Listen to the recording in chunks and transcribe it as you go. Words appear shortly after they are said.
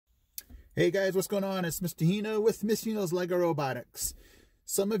Hey guys, what's going on? It's Mr. Hino with Mr. Hino's Lego Robotics.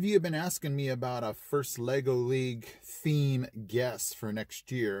 Some of you have been asking me about a first Lego League theme guess for next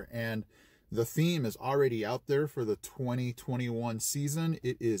year, and the theme is already out there for the 2021 season.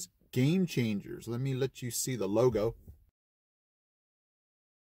 It is Game Changers. Let me let you see the logo.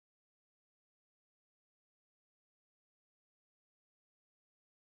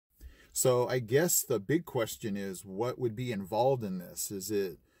 So I guess the big question is, what would be involved in this? Is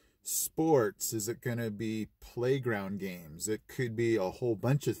it sports? Is it going to be playground games? It could be a whole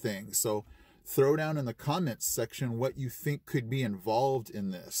bunch of things. So throw down in the comments section what you think could be involved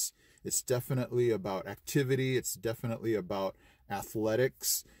in this. It's definitely about activity. It's definitely about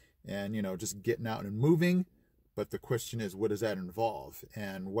athletics and, just getting out and moving. But the question is, what does that involve?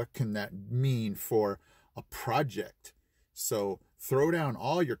 And what can that mean for a project? So throw down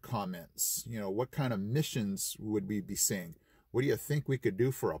all your comments. What kind of missions would we be seeing? What do you think we could do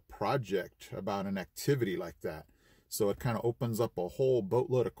for a project about an activity like that? So it kind of opens up a whole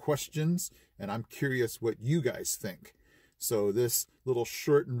boatload of questions, and I'm curious what you guys think. So this little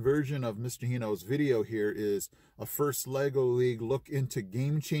shortened version of Mr. Hino's video here is a first Lego League look into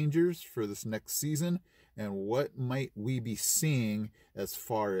Game Changers for this next season, and what might we be seeing as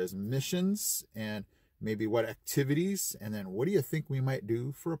far as missions and maybe what activities, and then what do you think we might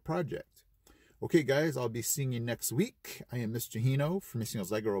do for a project? Okay, guys, I'll be seeing you next week. I am Mr. Hino from Mr.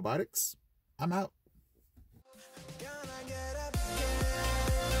 Hino's Lego Robotics. I'm out.